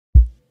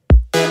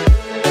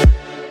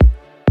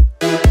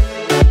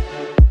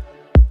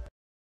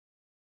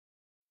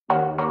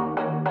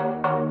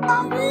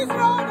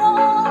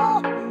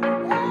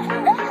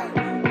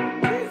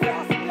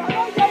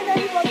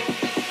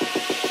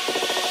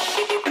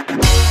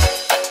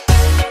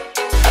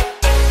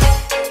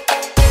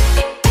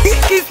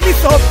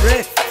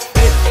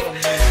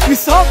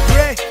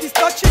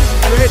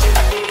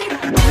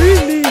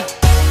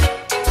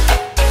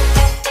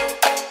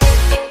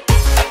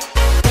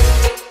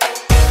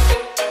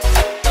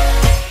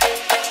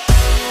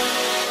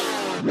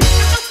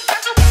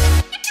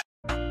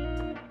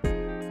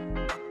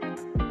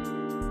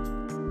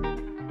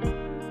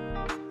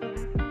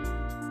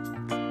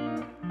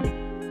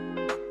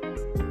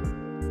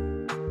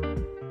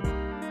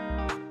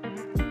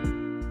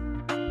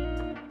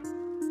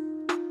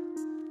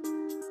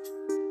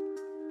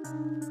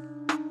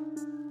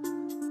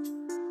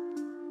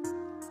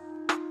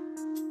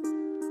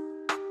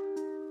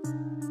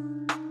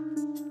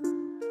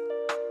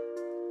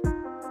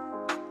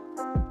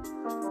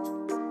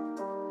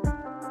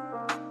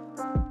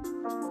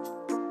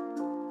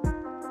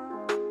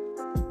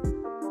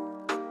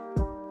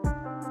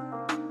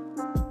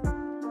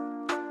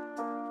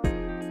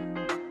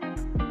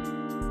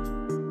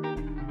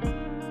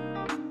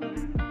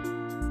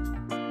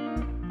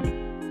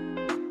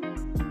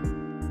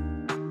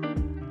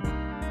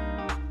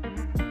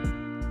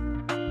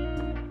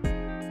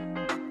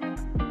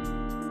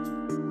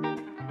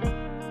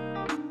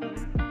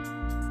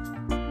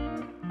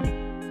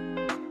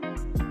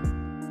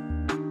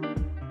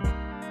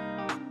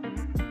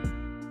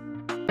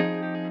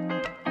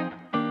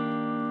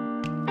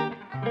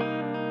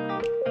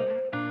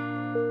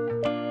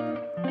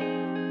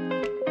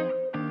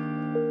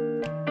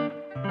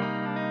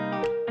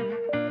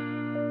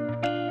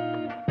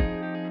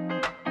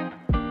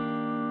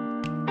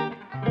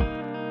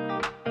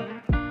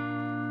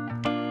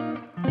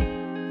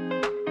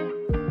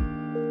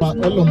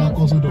Hello, my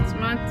cousin dog.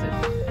 Smart.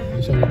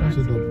 It's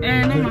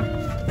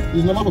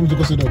normal for me to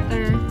consider dog.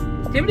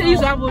 Maybe they use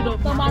to have hold up.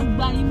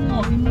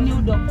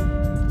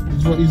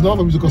 It's normal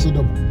for me to consider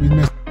dog. With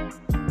mess.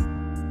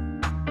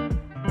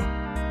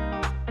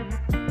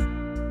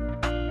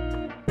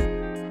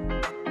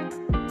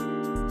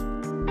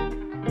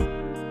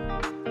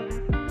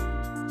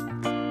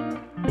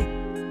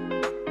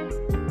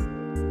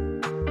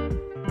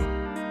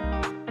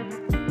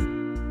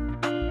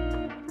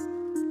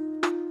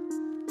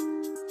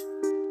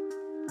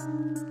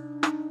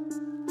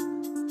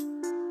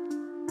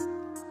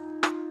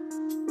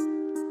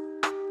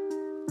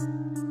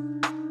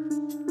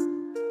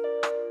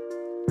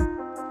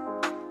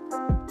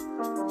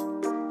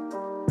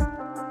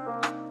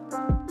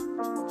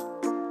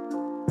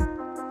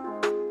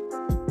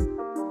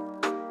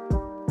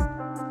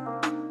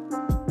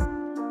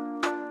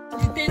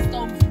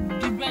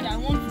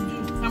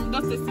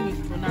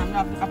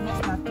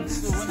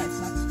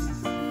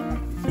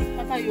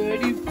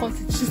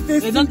 She's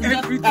tasting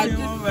everything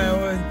one by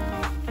one.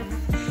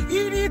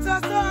 It is so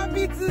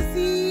happy to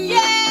see.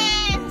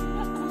 Yes!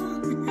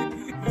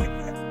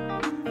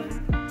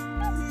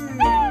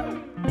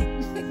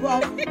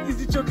 Wow, it's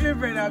the chocolate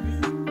bread, Abby.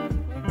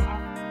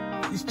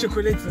 It's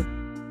chocolate.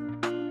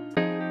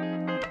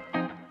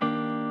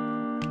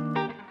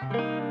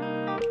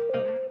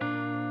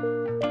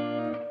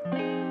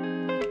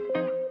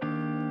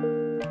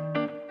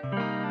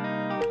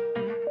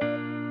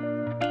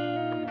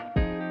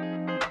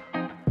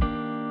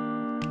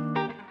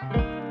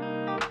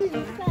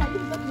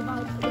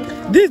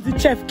 This is the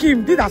chef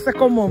Kim. This is our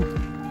second mom.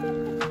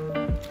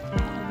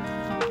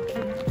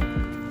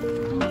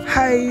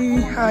 Hi.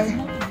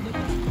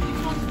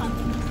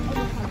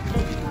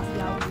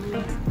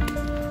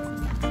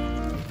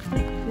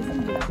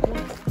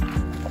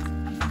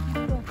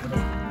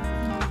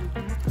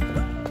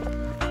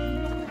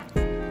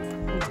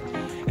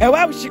 And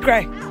why would she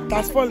cry?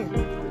 That's falling.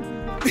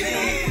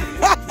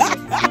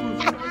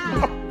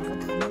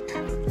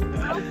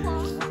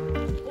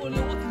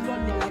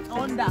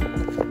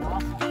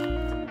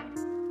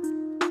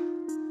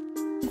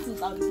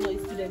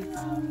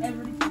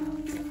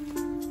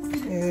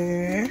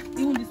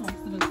 Even this one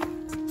student.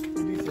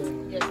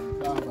 Yes.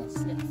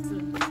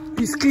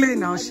 It's clean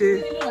now, she.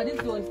 This is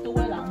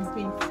towel and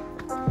paint.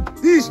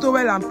 This is towel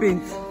and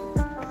paint.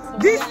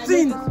 This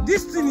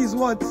thing is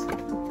what?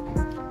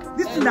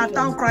 This thing that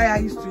town crier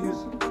used to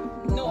use.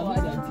 No, I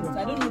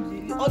don't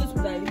know. All this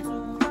food I into.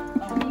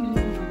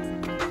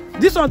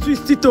 This one too is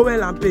still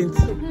towel and paint.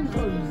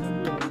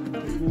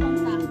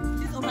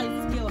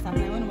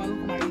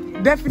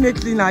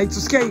 Definitely now, it will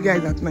scare you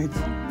guys at night.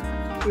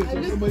 Wait,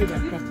 so somebody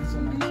that crafted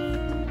something.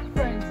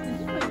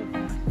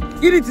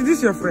 Is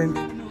this your friend?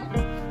 No.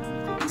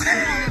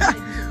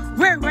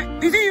 wait,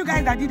 is it you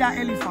guys that did that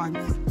elephant?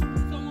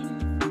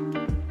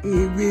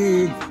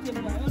 Wait.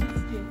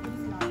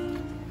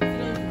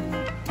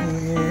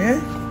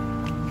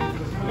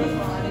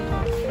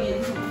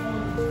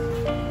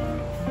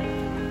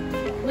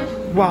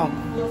 Wow.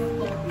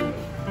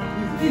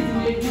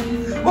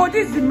 Oh,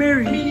 this is the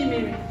Mary.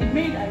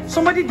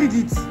 Somebody did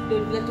it. The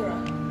lecturer.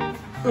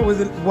 It was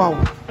it? Wow.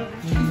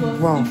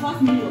 Wow.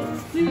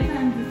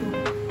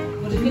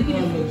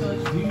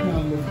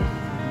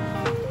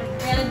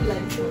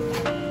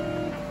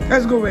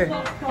 Let's go where?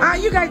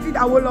 You guys did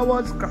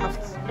Awolowo's craft.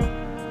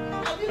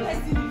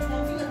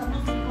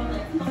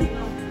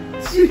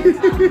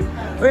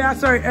 Oh yeah,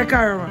 sorry.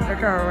 Ekarama.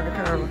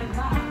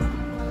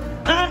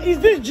 Is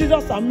this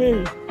Jesus and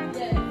Mary?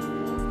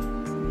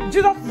 Yes.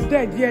 Jesus is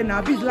dead, yeah,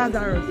 now this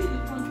Lazarus.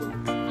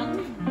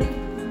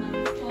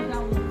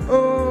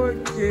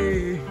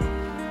 Okay.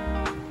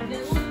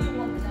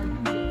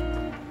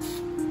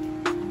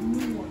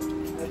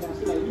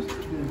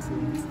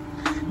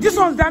 This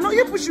one's done. No,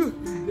 you should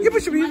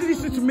be using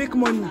this to make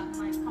money.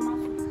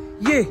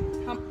 Yeah.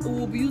 We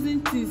will be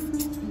using this.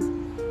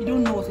 You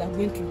don't know what you are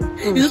going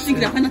through. You don't think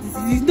that finance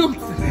is not.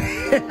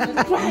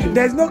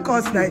 There's no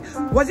cost now.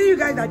 Was it you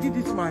guys that did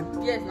this, man?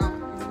 Yes, now.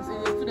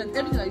 Students.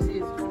 Everything I say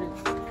is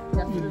students.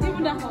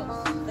 Even that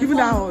house. Even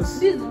that house.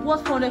 This is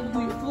what 400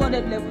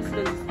 level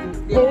students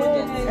do.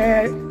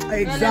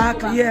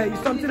 Exactly. Yeah,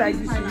 it's something like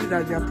this you use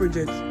as their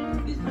project.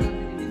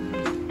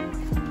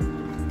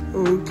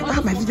 Oh,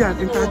 my video has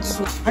entered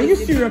so. Are you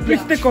serious?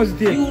 Please take us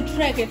there. You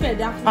trek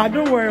that.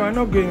 Don't worry, we're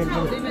not going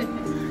anymore.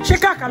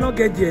 Sheka cannot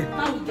get there.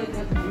 How we get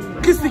there?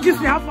 Kiss me,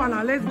 have fun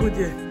now. Let's go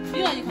there.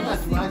 Yeah, you cannot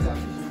see. I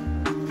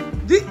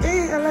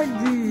like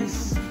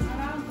this.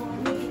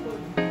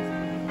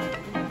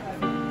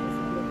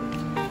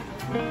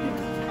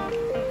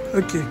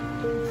 Okay.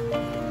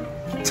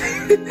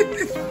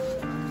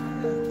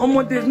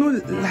 There's no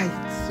light,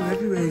 so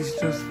everywhere is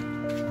just.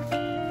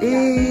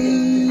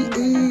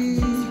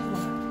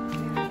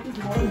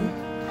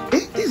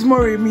 This is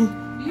Moremi.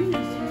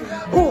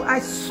 Oh, I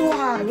saw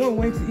her when we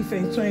went to Ife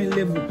in 20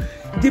 level.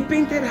 They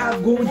painted her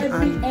gold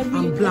and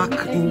black.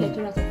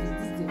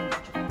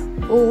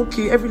 Oh,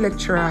 okay. Every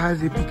lecturer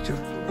has a picture.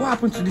 What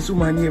happened to this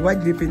woman here? Why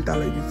did they paint her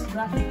like this?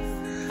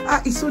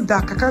 Ah, it's so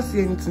dark. I can't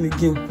see anything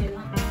again.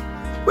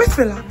 Where's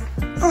fella?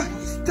 Oh,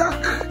 it's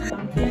dark.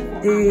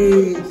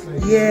 Hey,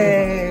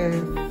 yeah.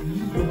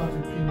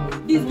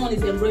 This one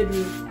is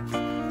embroidery.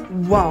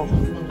 Wow.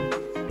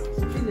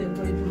 This is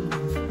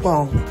embroidery.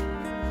 Wow.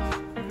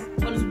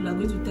 All these people are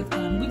going to test her.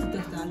 I'm going to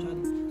test her actually.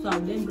 So I'll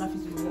learn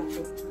graphics in the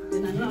workshop.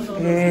 Then I know how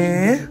to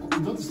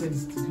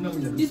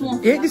this one.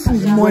 Yeah, this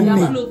is money.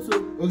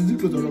 Oh, is it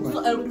clothes or rubber?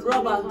 It's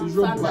rubber. It's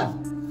rubber.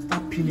 Standard.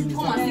 Stop pinning it.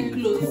 Come and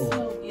see clothes.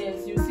 Yes,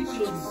 you see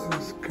clothes.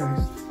 Jesus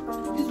Christ.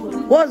 This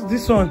one. What's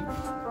this one?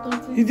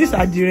 Is this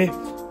Adire?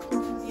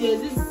 Yes,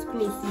 this is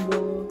clothes, but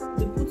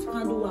they put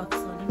candle wax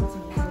and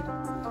everything.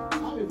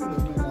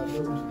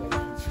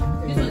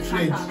 This one is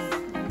handbag.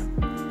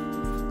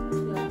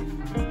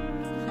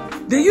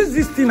 They use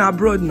this thing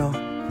abroad now.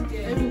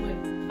 Yeah, everywhere.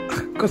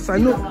 Because I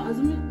know.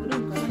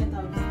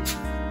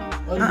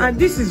 And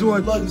this is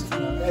what?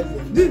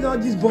 These are all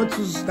these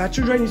bottles that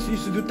children used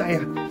to do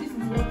tire. This is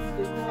what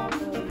they call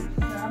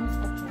ceramic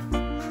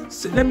sculpture.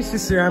 So, let me see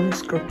ceramic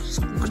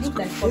sculpture. It looks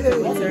like sculpture,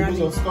 but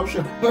ceramic.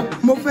 Sculpture.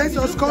 Professor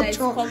Like sculpture.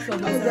 sculpture,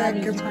 but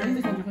ceramic. You can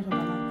use this on the fashion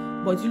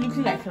pattern. But you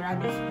looking like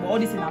ceramics. But all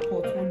this in a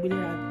pot, one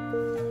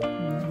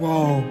billion.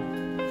 Wow.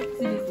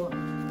 See this one.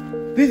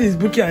 This is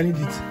Buki and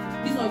Edith.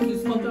 This one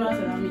is sculptural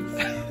ceramics.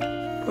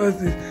 What's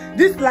this?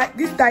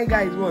 This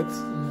tiger is what?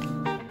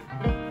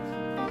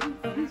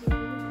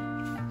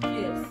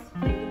 Yes.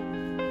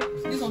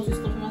 This one is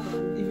sculptural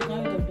ceramics. If you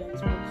can't read up there,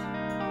 it's what?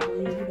 Or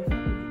you read up.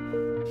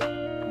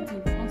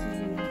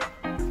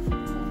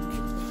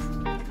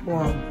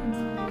 Wow.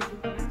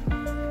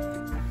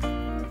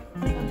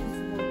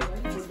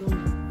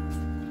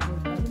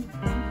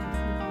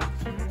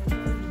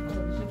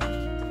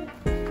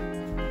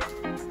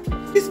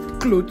 This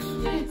clothes.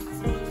 Yes.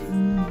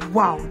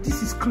 Wow,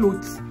 this is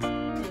clothes.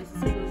 Yes,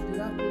 they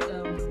have put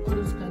all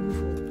those kind of.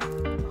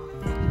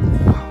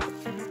 Wow.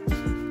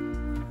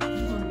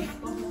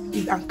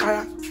 Is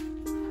Ankara.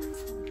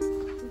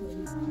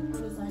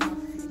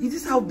 Is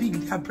this how big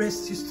their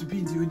breasts used to be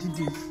in the old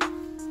days?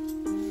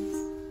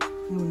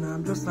 No,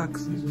 I'm just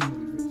asking.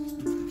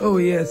 Oh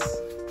yes.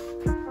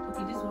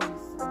 Okay, this one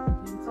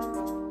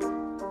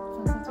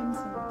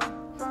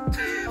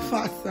is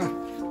Faster.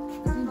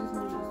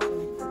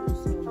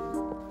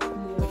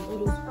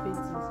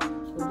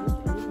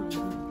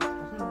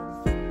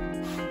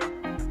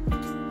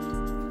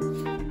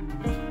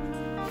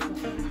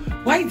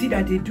 Why is it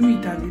that they do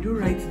it and they don't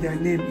write their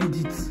name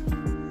Edith?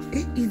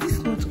 Eh, is this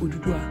not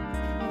Oduduwa?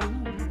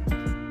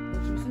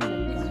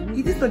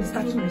 Is this not the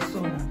statue we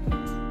saw now?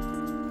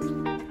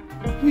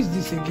 Who is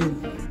this again?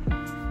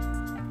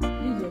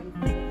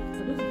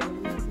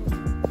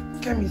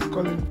 Kemi is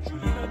calling.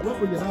 What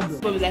for your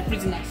hand? But it's like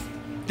pretty nice.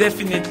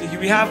 Definitely,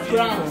 we have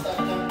Brown.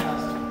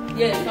 uniform.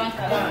 Yes, brown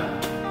color.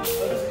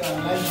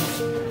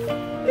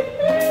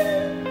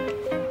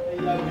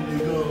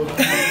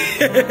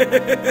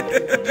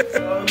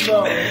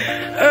 Oh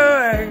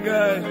my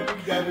God.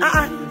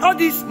 All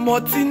this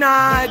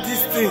Martina,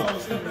 this thing.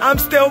 I'm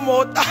still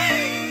more.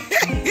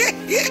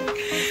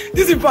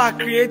 These people are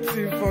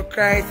creative for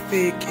Christ's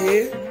sake,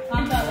 eh?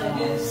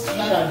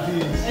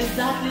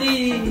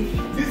 Exactly.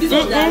 These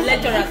ones are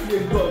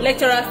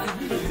lecturers.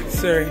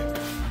 Sorry.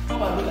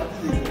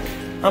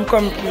 I'm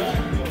coming.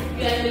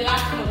 Yeah, the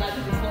last one that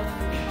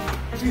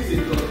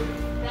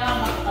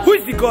Who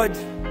is the God?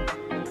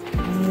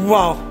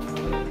 Wow.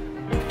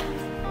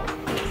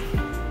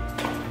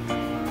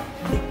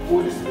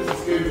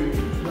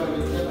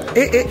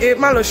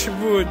 Malo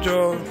Shibu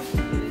Ojo.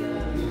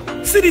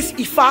 See this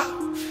Ifa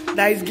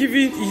that is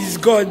giving his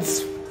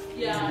gods.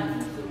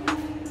 Yeah.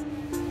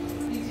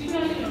 It's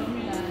usually on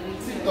me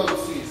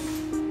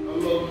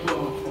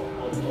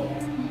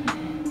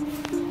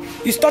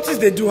His tortoise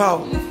they do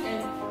how?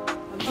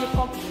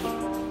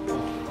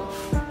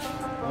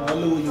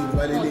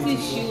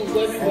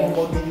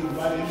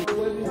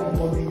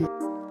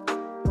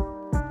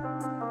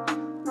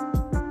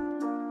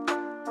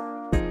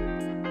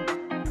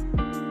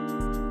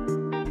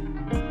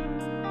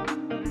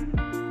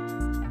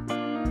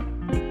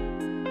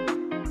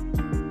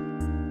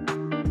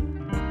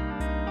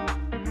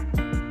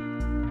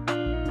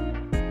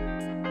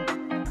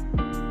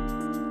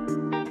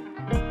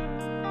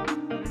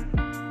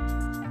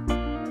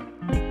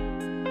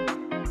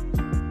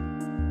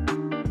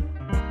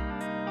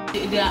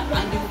 They are,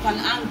 and you can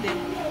hang them.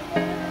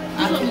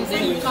 And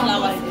then you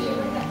flower them.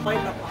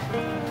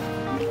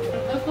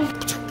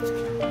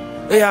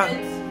 Yeah.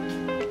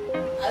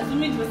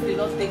 Assuming because they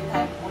don't take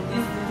time on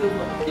this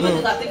table. Even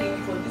they are taking it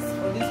for this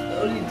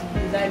only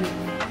designing.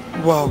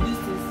 Wow. This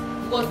is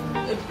because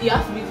it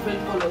has to be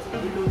different colors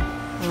below.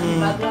 And the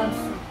background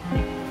too.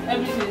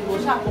 Everything will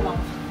sharp come out.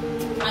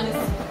 And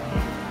it's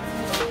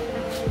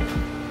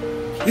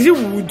Is it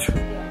wood?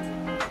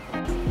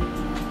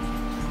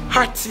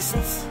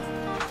 Artists.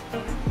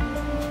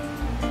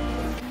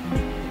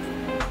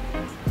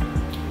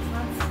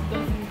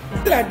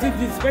 I did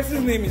this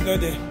person's name is not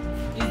there. Is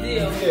there?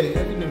 Yeah,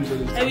 every name is there.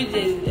 Every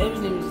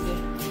name is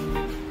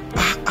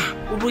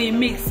there. But it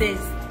makes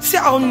sense. See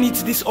how neat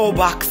these all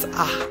backs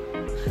are.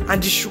 and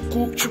the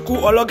shuku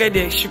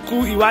ologede,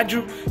 shiku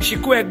iwaju,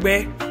 shiku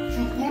egbe.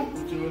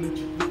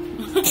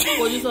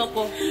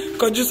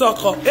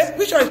 Kojusoko.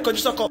 Which one is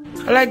Kojusoko?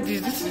 I like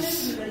this. This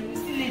is.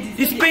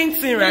 It's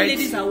painting, right?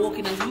 Ladies are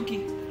walking and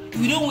looking.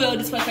 We don't wear all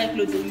these fashion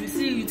clothes. You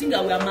see, you think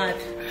that we are mad.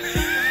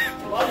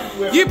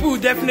 You people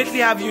definitely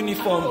have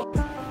uniform.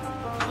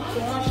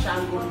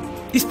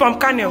 It's palm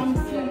kernel.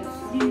 Yes.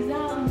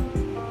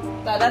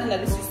 That's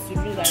like this is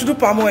to do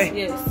palm oil.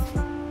 Yes.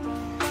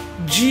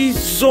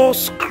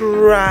 Jesus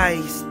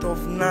Christ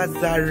of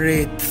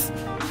Nazareth.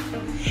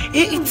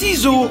 It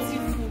is oh.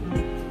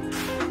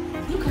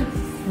 Look at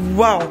this.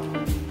 Wow.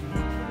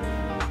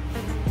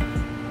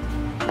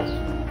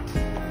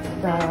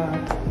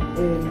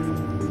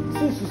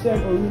 Since you said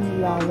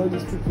Orunmila and all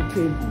these people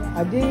came,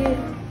 are they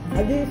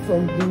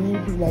from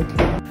Benin? Like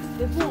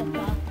They go on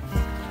back.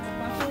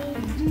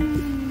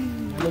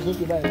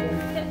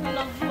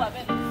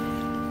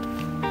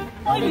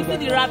 Oh, you see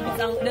the rabbits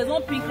and there's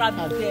one pink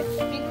rabbit there.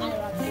 Pink eye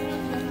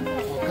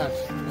rabbit. Cat.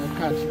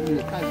 You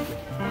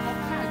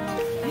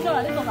know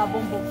what? Let's talk about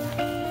bonbon.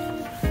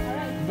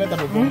 Better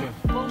for bonbon.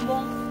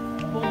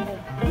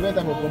 Bonbon.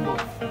 Better for bonbon.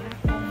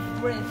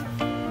 Breast.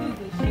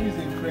 This is a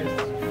breast.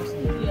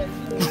 Yes.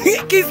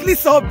 Kingsley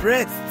saw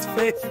breast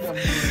first.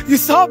 You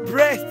saw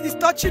breast. He's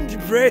touching the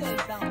breast.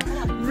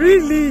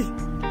 Really?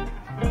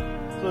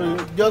 So you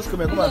just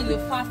come and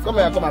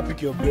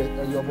pick your breast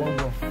and your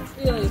bonbon.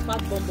 Yeah,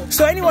 fat bonbon.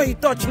 So anyone you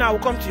touch now will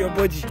come to your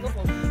body.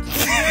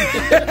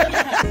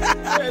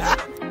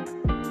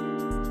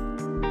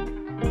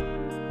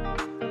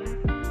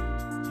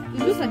 It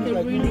looks like a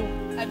rhino.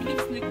 I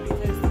believe snake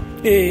possessed.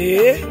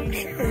 Hey,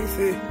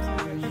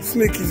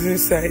 snake is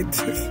inside.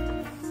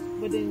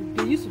 But then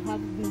they used to have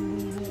them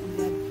in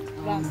their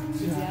back,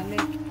 in their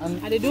neck.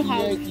 And they don't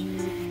have.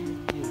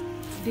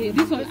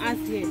 This one has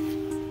here.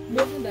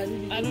 Nothing that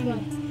really. I don't know.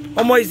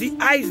 Omo, it's the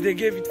eyes they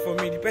gave it for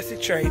me. The person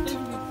tried.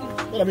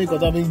 What I mean,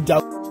 because I mean,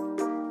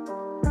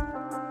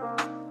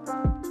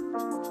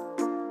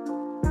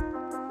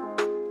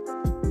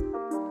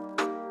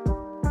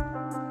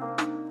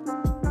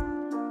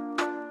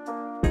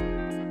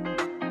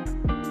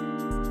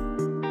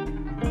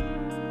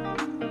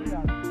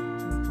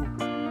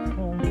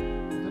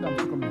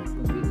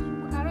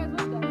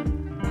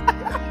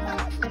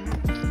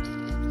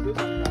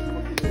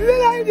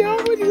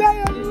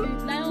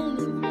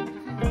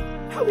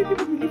 How many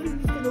people believe in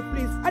this kind of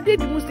place? Are they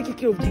the ones taking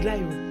care of the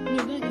lion? No,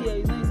 not here.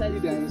 It's not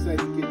inside the inside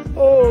the cage.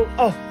 Oh.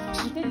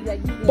 The cage is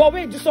like this. But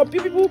wait, do some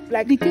people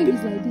like The cage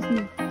is like this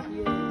now.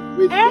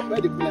 Wait,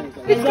 where the cooler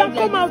inside? it can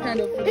come out. Kind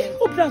of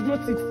Hope that's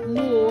not it.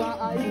 No,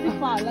 it's too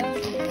far. Have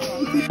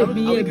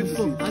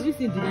you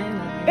seen the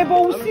lion? But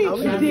we'll see it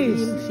today.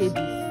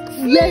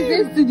 Yes,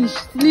 let's do the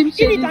slim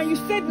shady. And you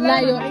said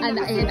lion and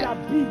and they are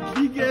big.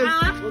 Biggest.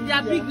 They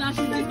are big now.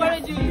 She's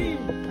encouraging you.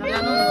 They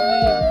are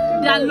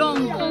not. They are long.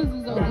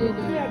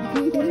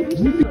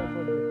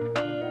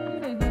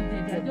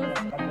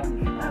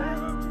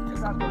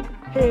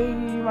 Hey,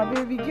 my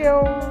baby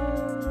girl.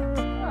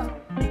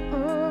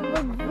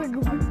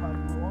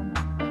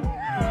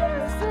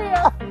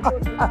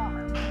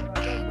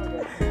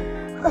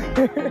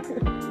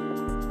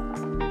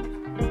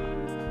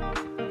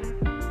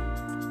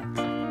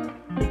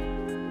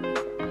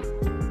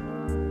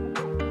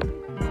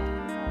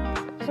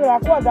 So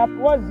like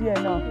what's here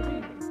now?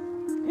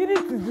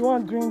 Edith is the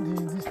one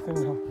doing this thing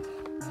now.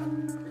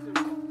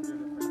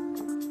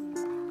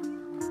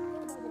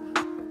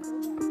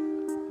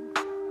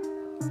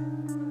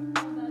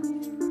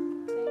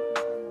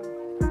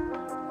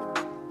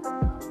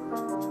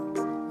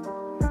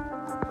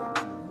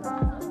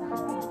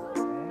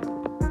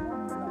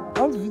 I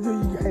want to video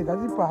you guys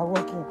as if are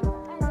working.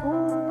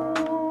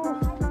 Oh,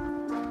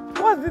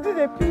 what's this? A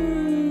pig?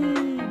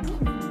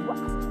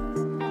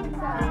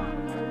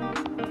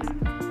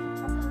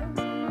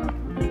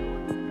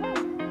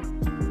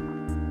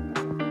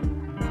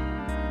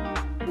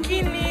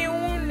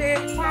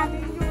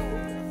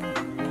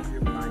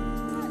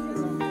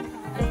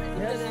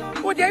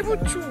 Oh, they're even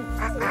chew.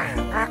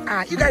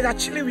 You guys are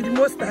chilling with the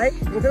most high.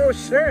 Oh,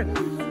 sure.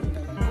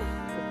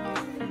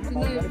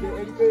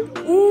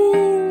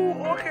 Ooh,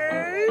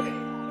 okay.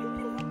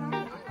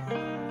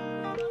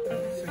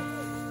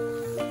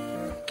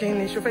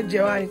 Kenny, chauffeur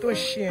Joanne, don't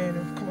share.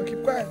 Come on,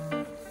 keep quiet.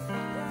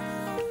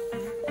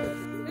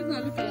 Let's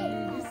not look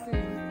at this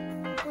thing.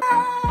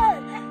 Hey,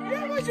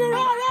 you must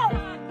run.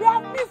 We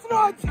have missed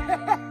road.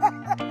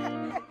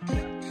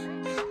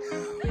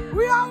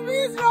 We have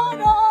missed road.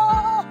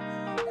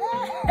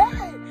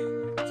 Hey,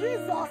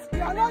 Jesus, we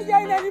are not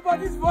hearing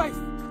anybody's voice.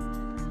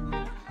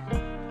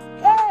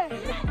 Hey.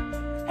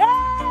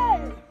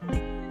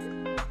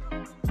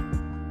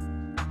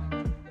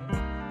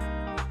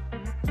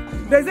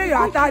 They say you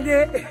are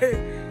tired.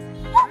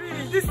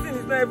 Really, this thing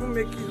is not even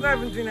making, it's not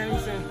even doing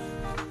anything.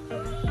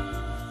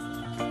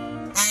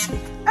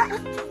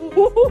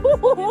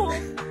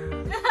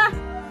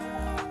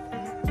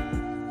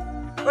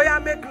 Oh yeah,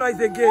 make noise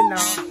again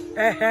now.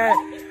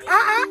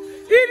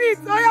 it.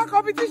 Oh yeah,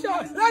 competition.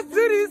 Let's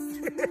do this.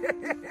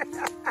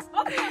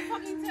 Okay,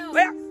 fucking tell.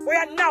 Oh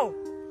yeah, now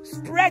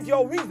spread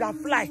your wings and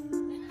fly.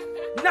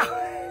 Now.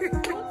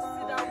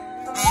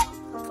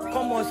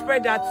 Come on,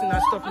 spread that thing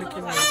and stop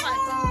making noise.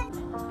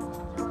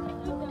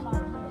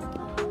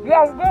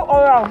 Yeah, go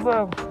all around,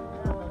 bro.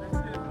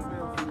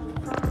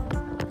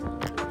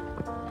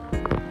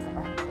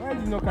 Why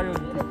did you not carry on?